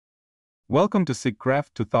Welcome to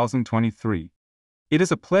SIGGRAPH 2023. It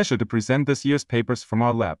is a pleasure to present this year's papers from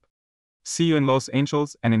our lab. See you in Los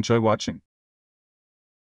Angeles and enjoy watching.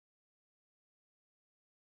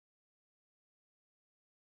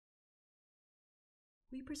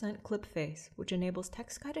 We present ClipFace, which enables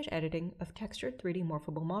text-guided editing of textured 3D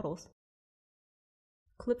morphable models.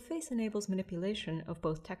 ClipFace enables manipulation of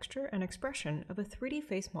both texture and expression of a 3D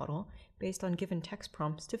face model based on given text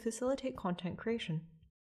prompts to facilitate content creation.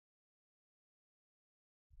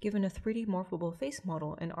 Given a 3D morphable face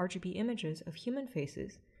model and RGB images of human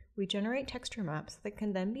faces, we generate texture maps that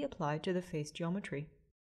can then be applied to the face geometry.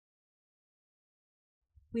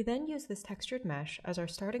 We then use this textured mesh as our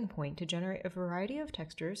starting point to generate a variety of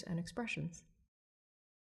textures and expressions.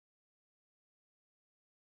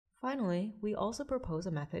 Finally, we also propose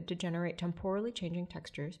a method to generate temporally changing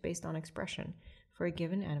textures based on expression for a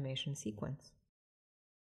given animation sequence.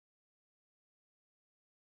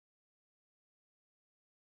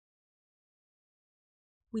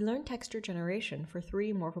 We learn texture generation for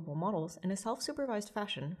 3D morphable models in a self-supervised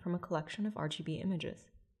fashion from a collection of RGB images.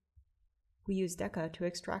 We use Deca to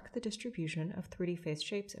extract the distribution of 3D face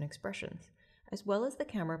shapes and expressions, as well as the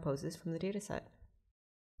camera poses from the dataset.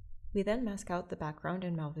 We then mask out the background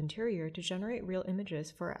and mouth interior to generate real images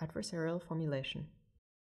for our adversarial formulation.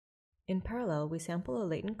 In parallel, we sample a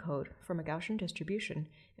latent code from a Gaussian distribution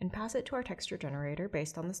and pass it to our texture generator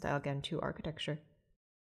based on the StyleGAN 2 architecture.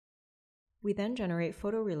 We then generate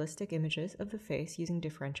photorealistic images of the face using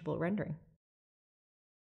differentiable rendering.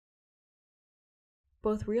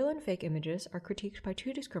 Both real and fake images are critiqued by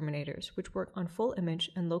two discriminators which work on full image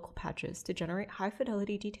and local patches to generate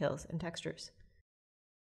high-fidelity details and textures.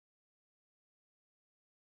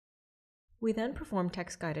 We then perform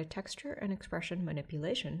text-guided texture and expression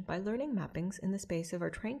manipulation by learning mappings in the space of our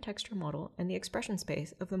trained texture model and the expression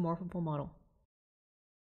space of the morphable model.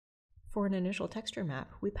 For an initial texture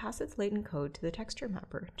map, we pass its latent code to the texture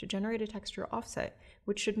mapper to generate a texture offset,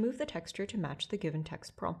 which should move the texture to match the given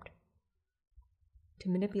text prompt. To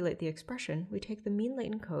manipulate the expression, we take the mean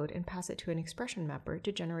latent code and pass it to an expression mapper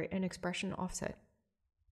to generate an expression offset.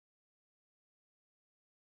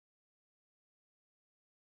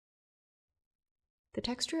 The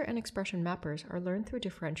texture and expression mappers are learned through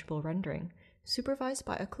differentiable rendering, supervised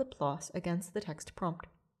by a clip loss against the text prompt.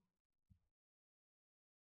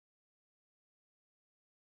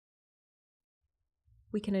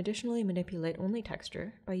 We can additionally manipulate only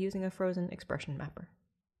texture by using a frozen expression mapper.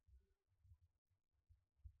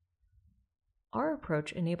 Our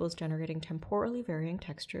approach enables generating temporally varying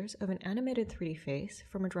textures of an animated 3D face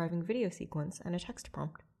from a driving video sequence and a text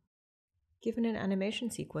prompt. Given an animation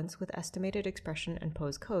sequence with estimated expression and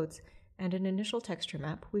pose codes and an initial texture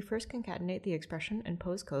map, we first concatenate the expression and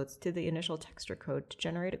pose codes to the initial texture code to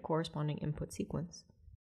generate a corresponding input sequence.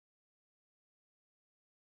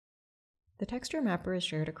 The texture mapper is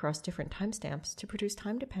shared across different timestamps to produce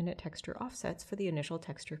time-dependent texture offsets for the initial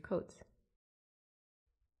texture codes.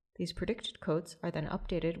 These predicted codes are then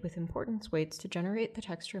updated with importance weights to generate the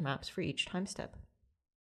texture maps for each time step.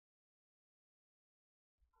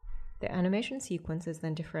 The animation sequence is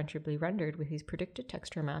then differentiably rendered with these predicted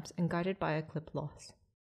texture maps and guided by a clip loss.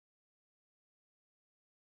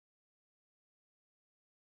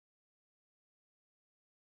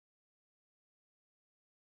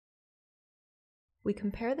 We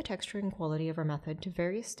compare the texturing quality of our method to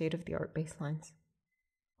various state-of-the-art baselines.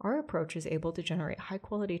 Our approach is able to generate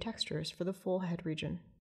high-quality textures for the full head region.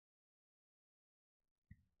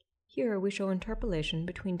 Here we show interpolation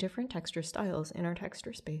between different texture styles in our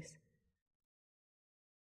texture space.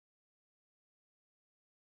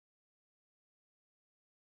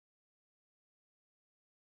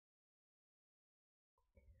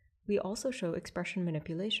 We also show expression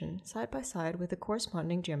manipulation side by side with the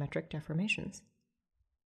corresponding geometric deformations.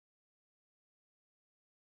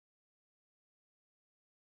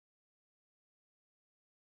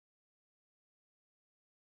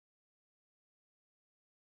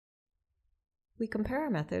 We compare our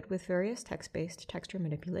method with various text-based texture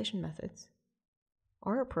manipulation methods.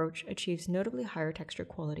 Our approach achieves notably higher texture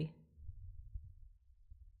quality.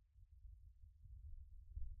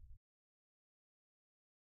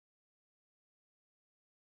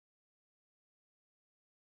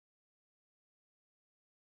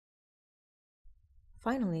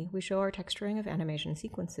 Finally, we show our texturing of animation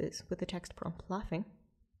sequences with the text prompt laughing,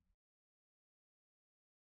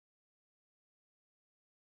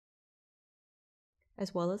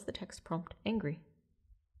 as well as the text prompt angry.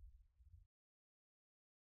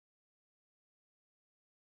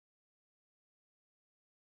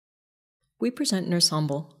 We present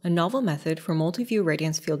NeRSemble, a novel method for multi-view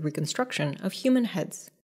radiance field reconstruction of human heads.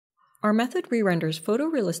 Our method re-renders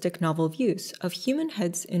photorealistic novel views of human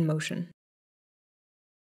heads in motion.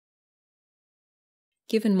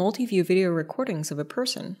 Given multi-view video recordings of a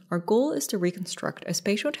person, our goal is to reconstruct a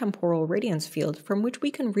spatiotemporal radiance field from which we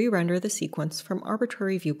can re-render the sequence from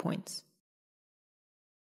arbitrary viewpoints.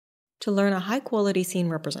 To learn a high-quality scene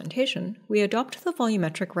representation, we adopt the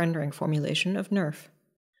volumetric rendering formulation of NeRF.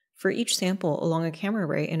 For each sample along a camera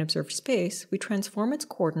ray in observed space, we transform its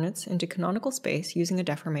coordinates into canonical space using a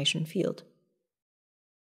deformation field.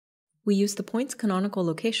 We use the point's canonical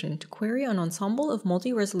location to query an ensemble of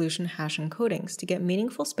multi-resolution hash encodings to get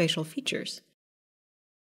meaningful spatial features.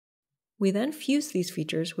 We then fuse these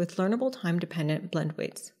features with learnable time-dependent blend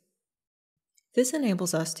weights. This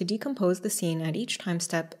enables us to decompose the scene at each time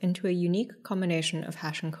step into a unique combination of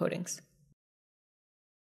hash encodings.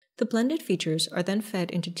 The blended features are then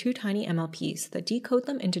fed into two tiny MLPs that decode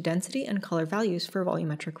them into density and color values for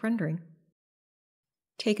volumetric rendering.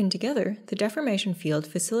 Taken together, the deformation field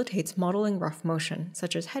facilitates modeling rough motion,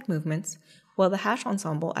 such as head movements, while the hash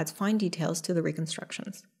ensemble adds fine details to the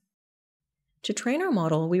reconstructions. To train our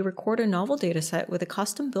model, we record a novel dataset with a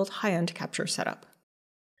custom-built high-end capture setup.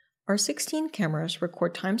 Our 16 cameras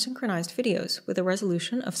record time-synchronized videos with a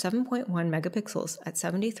resolution of 7.1 megapixels at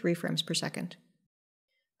 73 frames per second.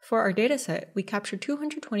 For our dataset, we captured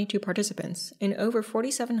 222 participants in over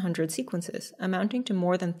 4,700 sequences, amounting to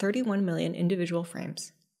more than 31 million individual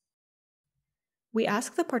frames. We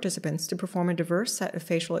ask the participants to perform a diverse set of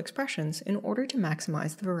facial expressions in order to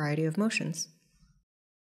maximize the variety of motions.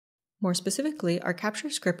 More specifically, our capture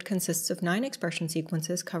script consists of 9 expression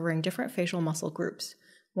sequences covering different facial muscle groups,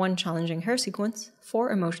 1 challenging hair sequence, 4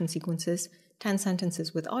 emotion sequences, 10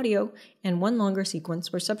 sentences with audio, and 1 longer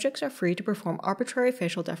sequence where subjects are free to perform arbitrary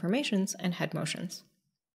facial deformations and head motions.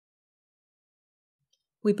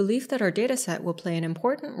 We believe that our dataset will play an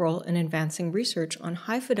important role in advancing research on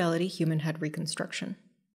high-fidelity human head reconstruction.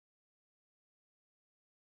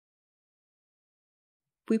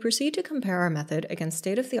 We proceed to compare our method against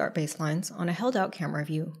state-of-the-art baselines on a held-out camera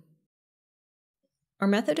view. Our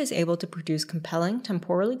method is able to produce compelling,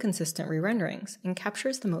 temporally consistent re-renderings and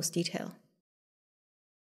captures the most detail.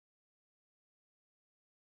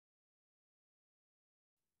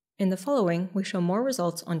 In the following, we show more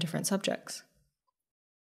results on different subjects.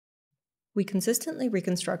 We consistently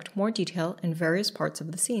reconstruct more detail in various parts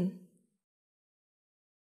of the scene.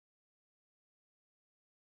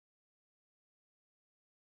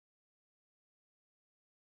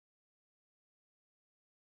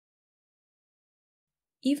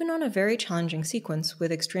 Even on a very challenging sequence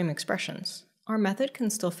with extreme expressions, our method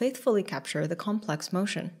can still faithfully capture the complex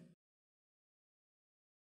motion.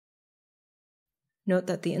 Note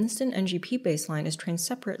that the instant NGP baseline is trained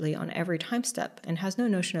separately on every time step and has no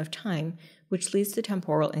notion of time, which leads to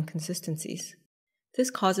temporal inconsistencies.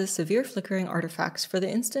 This causes severe flickering artifacts for the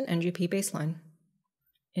instant NGP baseline.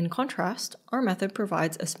 In contrast, our method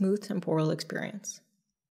provides a smooth temporal experience.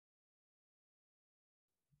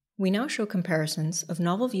 We now show comparisons of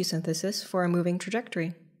novel view synthesis for a moving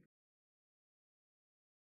trajectory.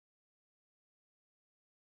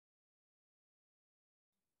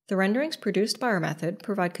 The renderings produced by our method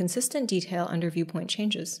provide consistent detail under viewpoint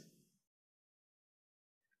changes.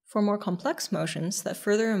 For more complex motions that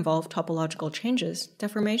further involve topological changes,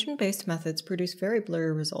 deformation-based methods produce very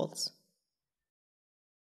blurry results.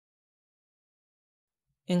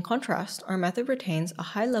 In contrast, our method retains a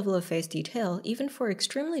high level of face detail even for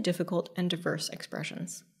extremely difficult and diverse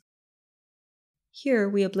expressions. Here,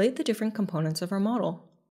 we ablate the different components of our model.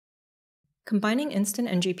 Combining instant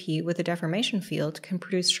NGP with a deformation field can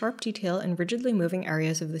produce sharp detail in rigidly moving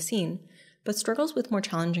areas of the scene, but struggles with more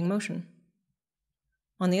challenging motion.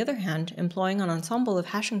 On the other hand, employing an ensemble of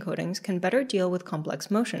hash encodings can better deal with complex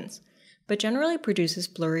motions, but generally produces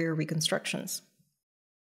blurrier reconstructions.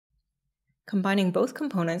 Combining both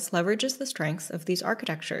components leverages the strengths of these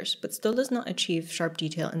architectures, but still does not achieve sharp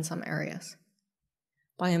detail in some areas.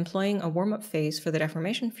 By employing a warm-up phase for the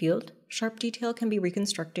deformation field, sharp detail can be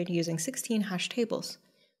reconstructed using 16 hash tables,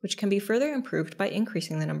 which can be further improved by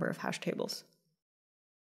increasing the number of hash tables.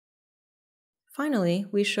 Finally,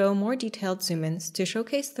 we show more detailed zoom-ins to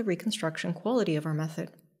showcase the reconstruction quality of our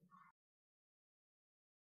method.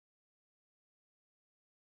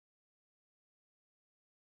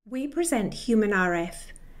 We present HumanRF,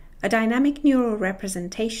 a dynamic neural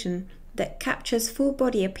representation that captures full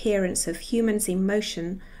body appearance of humans in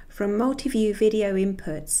motion from multi-view video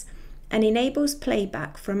inputs and enables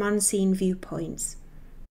playback from unseen viewpoints.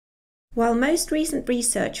 While most recent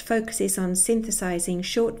research focuses on synthesizing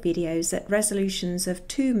short videos at resolutions of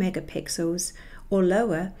 2 megapixels or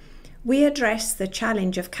lower, we address the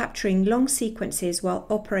challenge of capturing long sequences while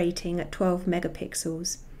operating at 12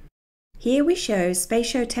 megapixels. Here we show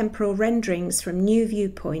spatiotemporal renderings from new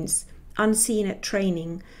viewpoints, unseen at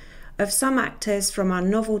training, of some actors from our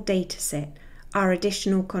novel dataset, our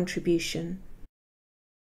additional contribution.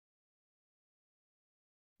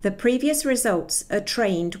 The previous results are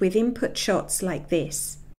trained with input shots like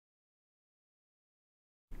this.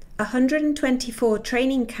 124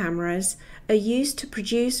 training cameras are used to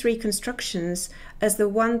produce reconstructions as the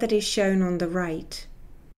one that is shown on the right.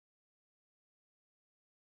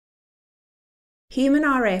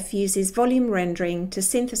 HumanRF uses volume rendering to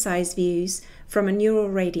synthesize views from a neural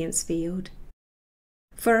radiance field.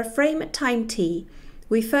 For a frame at time t,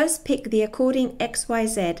 we first pick the according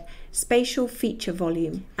XYZ spatial feature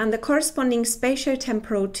volume and the corresponding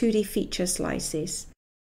spatiotemporal 2D feature slices.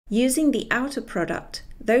 Using the outer product,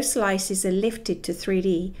 those slices are lifted to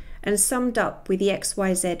 3D and summed up with the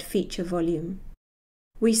XYZ feature volume.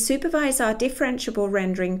 We supervise our differentiable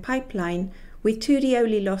rendering pipeline with 2D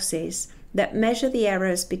only losses that measure the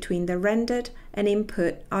errors between the rendered and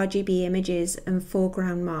input RGB images and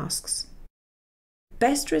foreground masks.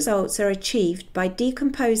 Best results are achieved by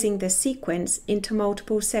decomposing the sequence into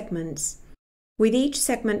multiple segments, with each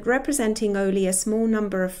segment representing only a small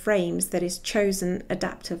number of frames that is chosen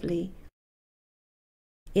adaptively.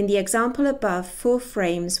 In the example above, 4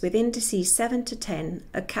 frames with indices 7 to 10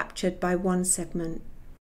 are captured by one segment.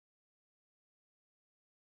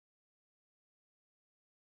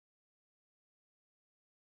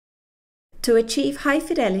 To achieve high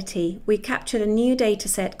fidelity, we captured a new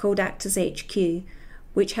dataset called Actors HQ,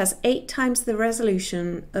 which has 8 times the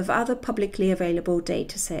resolution of other publicly available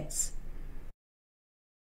datasets.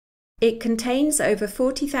 It contains over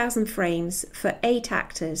 40,000 frames for 8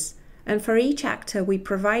 actors, and for each actor we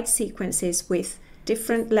provide sequences with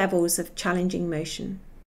different levels of challenging motion.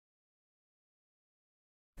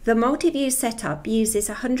 The multi-view setup uses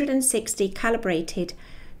 160 calibrated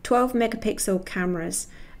 12 megapixel cameras,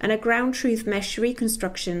 and a ground truth mesh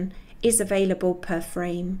reconstruction is available per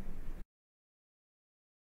frame.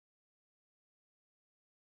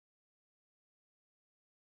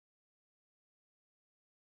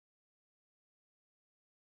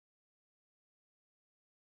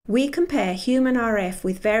 We compare HumanRF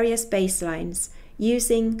with various baselines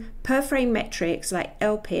using per-frame metrics like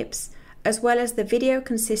LPIPs, as well as the Video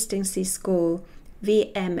Consistency Score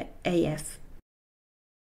VMAF.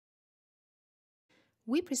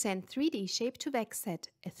 We present 3D shape-to-vec set,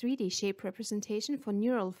 a 3D shape representation for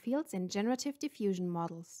neural fields in generative diffusion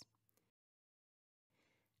models.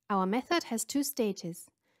 Our method has 2 stages.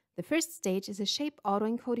 The first stage is a shape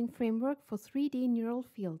autoencoding framework for 3D neural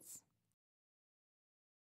fields.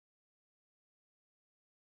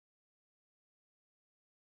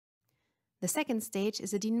 The second stage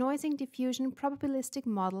is a denoising diffusion probabilistic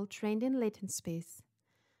model trained in latent space.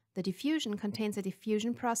 The diffusion contains a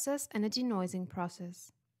diffusion process and a denoising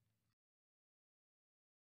process.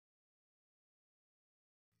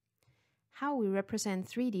 How we represent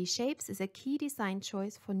 3D shapes is a key design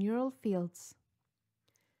choice for neural fields.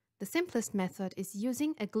 The simplest method is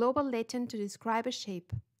using a global latent to describe a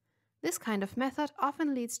shape. This kind of method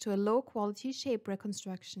often leads to a low-quality shape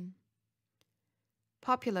reconstruction.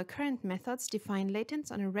 Popular current methods define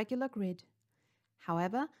latents on a regular grid.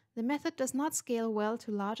 However, the method does not scale well to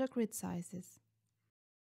larger grid sizes.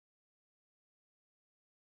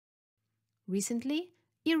 Recently,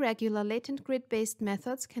 irregular latent grid-based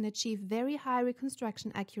methods can achieve very high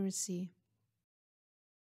reconstruction accuracy.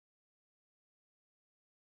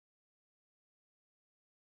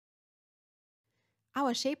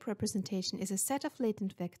 Our shape representation is a set of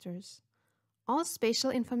latent vectors. All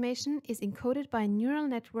spatial information is encoded by a neural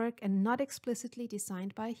network and not explicitly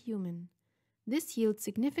designed by a human. This yields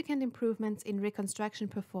significant improvements in reconstruction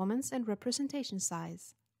performance and representation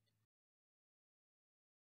size.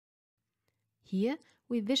 Here,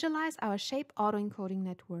 we visualize our shape autoencoding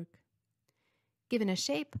network. Given a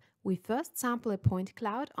shape, we first sample a point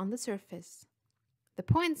cloud on the surface. The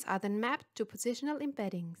points are then mapped to positional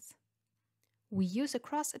embeddings. We use a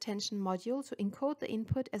cross-attention module to encode the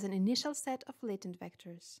input as an initial set of latent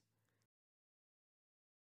vectors.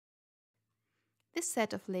 This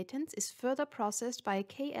set of latents is further processed by a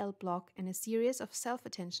KL block and a series of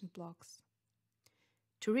self-attention blocks.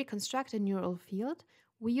 To reconstruct a neural field,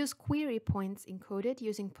 we use query points encoded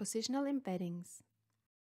using positional embeddings.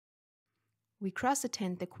 We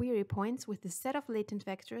cross-attend the query points with the set of latent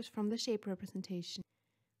vectors from the shape representation.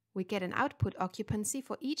 We get an output occupancy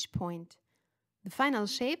for each point. The final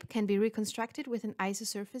shape can be reconstructed with an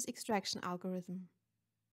isosurface extraction algorithm.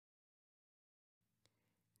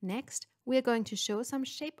 Next, we are going to show some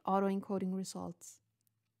shape autoencoding results.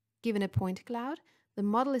 Given a point cloud, the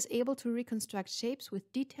model is able to reconstruct shapes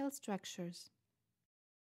with detailed structures.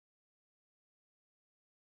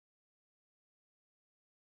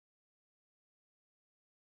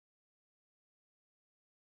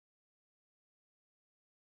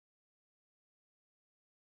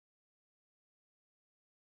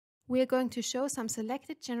 We are going to show some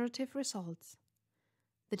selected generative results.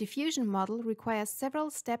 The diffusion model requires several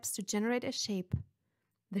steps to generate a shape.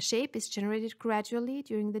 The shape is generated gradually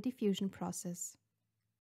during the diffusion process.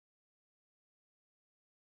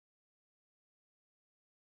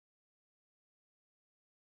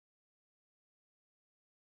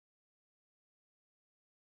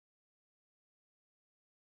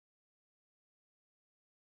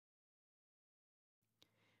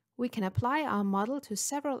 We can apply our model to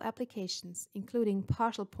several applications, including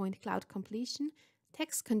partial point cloud completion,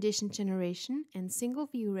 text condition generation, and single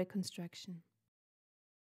view reconstruction.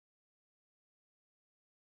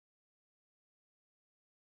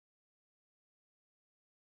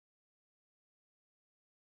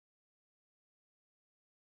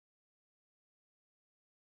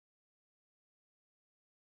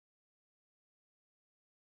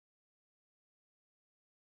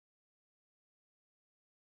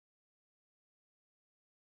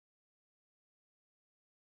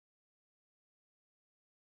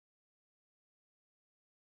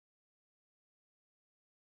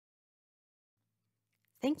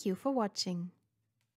 Thank you for watching.